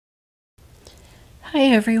Hi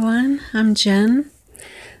everyone, I'm Jen.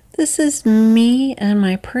 This is me and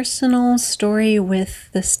my personal story with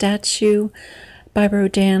the statue by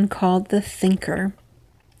Rodin called The Thinker.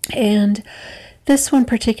 And this one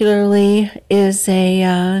particularly is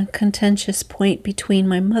a contentious point between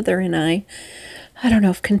my mother and I. I don't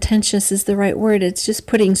know if contentious is the right word. It's just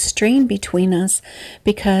putting strain between us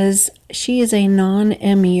because she is a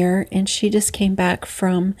non-emir and she just came back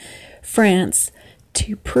from France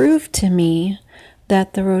to prove to me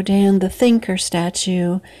that the Rodin the Thinker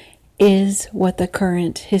statue is what the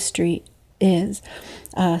current history is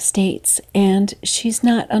states, and she's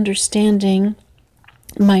not understanding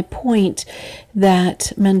my point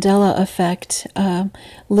that Mandela effect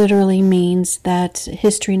literally means that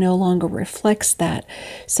history no longer reflects that.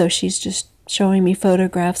 So she's just showing me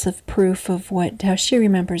photographs of proof of how she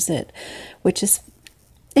remembers it, which is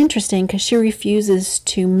interesting because she refuses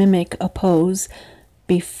to mimic a pose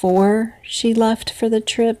before she left for the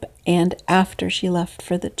trip and after she left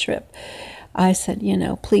for the trip. I said,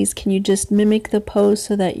 please, can you just mimic the pose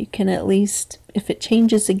so that you can at least, if it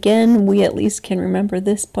changes again, we at least can remember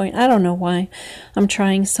this point. I don't know why I'm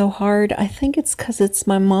trying so hard. I think it's because it's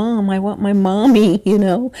my mom. I want my mommy,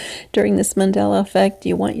 during this Mandela effect,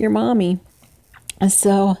 you want your mommy.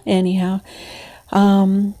 So anyhow,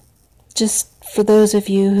 just for those of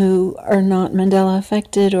you who are not Mandela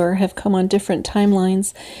affected or have come on different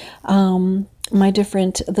timelines, my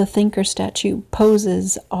different The Thinker statue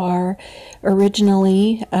poses are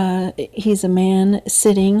originally, he's a man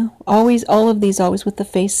sitting, all of these always with the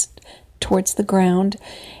face towards the ground,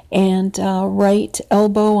 and right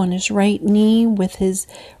elbow on his right knee with his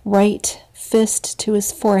right fist to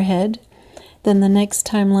his forehead. Then the next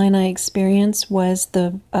timeline I experienced was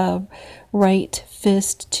the right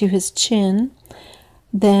fist to his chin.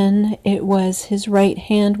 Then it was his right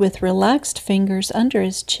hand with relaxed fingers under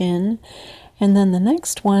his chin. And then the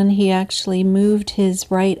next one, he actually moved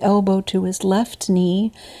his right elbow to his left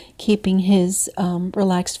knee, keeping his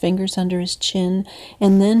relaxed fingers under his chin.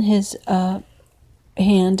 And then his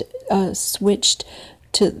hand switched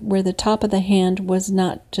to where the top of the hand was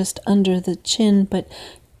not just under the chin, but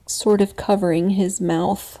sort of covering his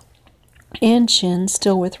mouth and chin,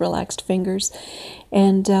 still with relaxed fingers.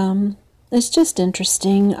 And it's just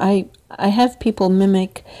interesting. I have people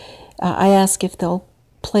mimic. I ask if they'll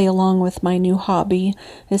play along with my new hobby,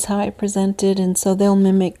 is how I present it, and so they'll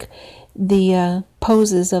mimic the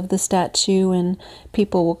poses of the statue, and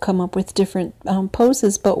people will come up with different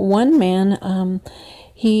poses. But one man,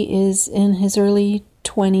 he is in his early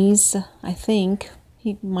 20s, I think.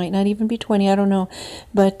 He might not even be 20, I don't know.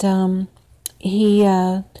 But he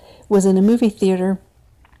was in a movie theater,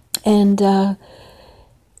 and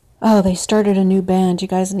they started a new band. You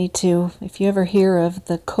guys need to, if you ever hear of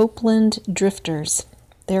the Copeland Drifters,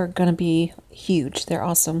 they're going to be huge. They're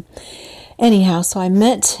awesome. Anyhow, so I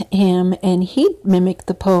met him, and he mimicked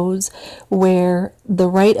the pose where the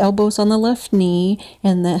right elbow's on the left knee,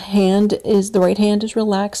 and the right hand is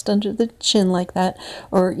relaxed under the chin like that,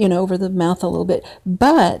 or over the mouth a little bit.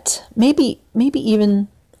 But maybe even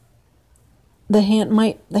the hand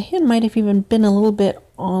might have even been a little bit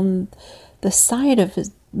on the side of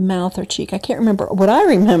his mouth or cheek. I can't remember. What I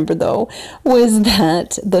remember though was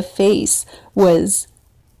that the face was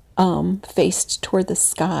faced toward the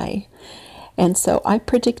sky. And so I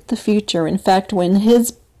predict the future. In fact, when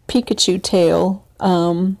his Pikachu tail,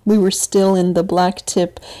 we were still in the black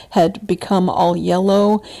tip, had become all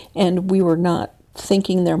yellow, and we were not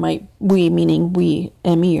thinking meaning we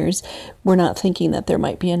emirs, were not thinking that there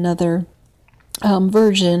might be another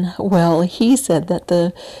version. Well, he said that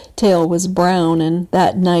the tail was brown, and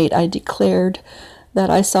that night I declared that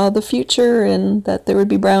I saw the future and that there would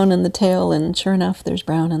be brown in the tail, and sure enough, there's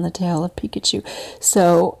brown in the tail of Pikachu.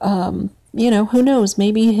 So, who knows?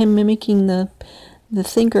 Maybe him mimicking the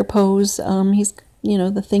thinker pose,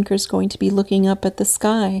 the thinker's going to be looking up at the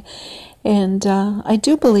sky. And I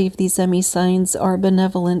do believe these Emmy signs are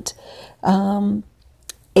benevolent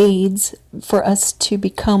aids for us to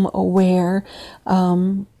become aware.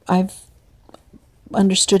 I've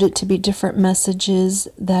understood it to be different messages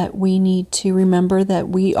that we need to remember that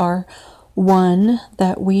we are one,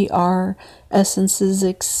 that we are essences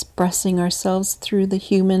expressing ourselves through the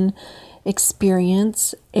human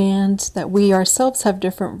experience, and that we ourselves have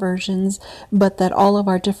different versions, but that all of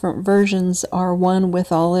our different versions are one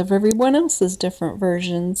with all of everyone else's different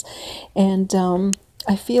versions. And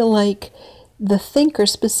I feel like the thinker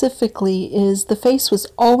specifically is the face was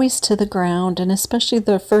always to the ground, and especially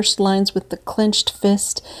the first lines with the clenched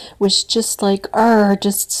fist was just like,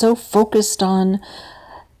 just so focused on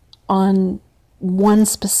one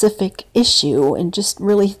specific issue, and just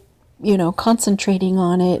really concentrating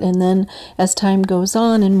on it. And then as time goes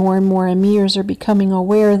on and more emirs are becoming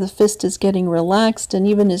aware, the fist is getting relaxed, and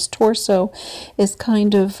even his torso is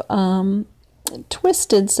kind of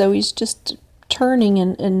twisted, so he's just turning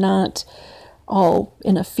and not all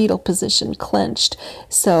in a fetal position, clenched.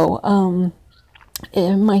 So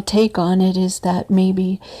my take on it is that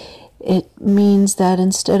maybe it means that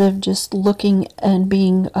instead of just looking and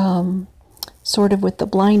being sort of with the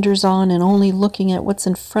blinders on and only looking at what's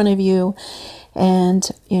in front of you, and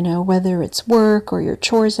whether it's work or your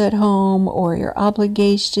chores at home or your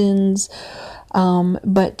obligations,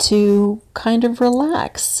 but to kind of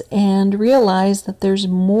relax and realize that there's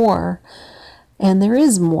more. And there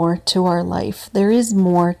is more to our life. There is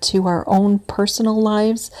more to our own personal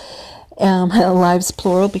lives, lives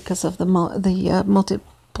plural because of the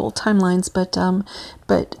multiple timelines,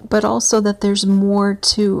 but also that there's more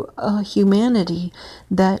to humanity,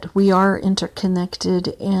 that we are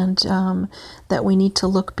interconnected, and that we need to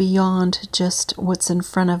look beyond just what's in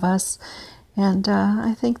front of us. And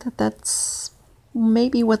I think that that's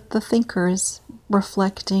maybe what the thinker is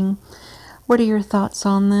reflecting. What are your thoughts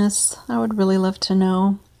on this? I would really love to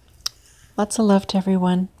know. Lots of love to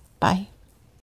everyone. Bye.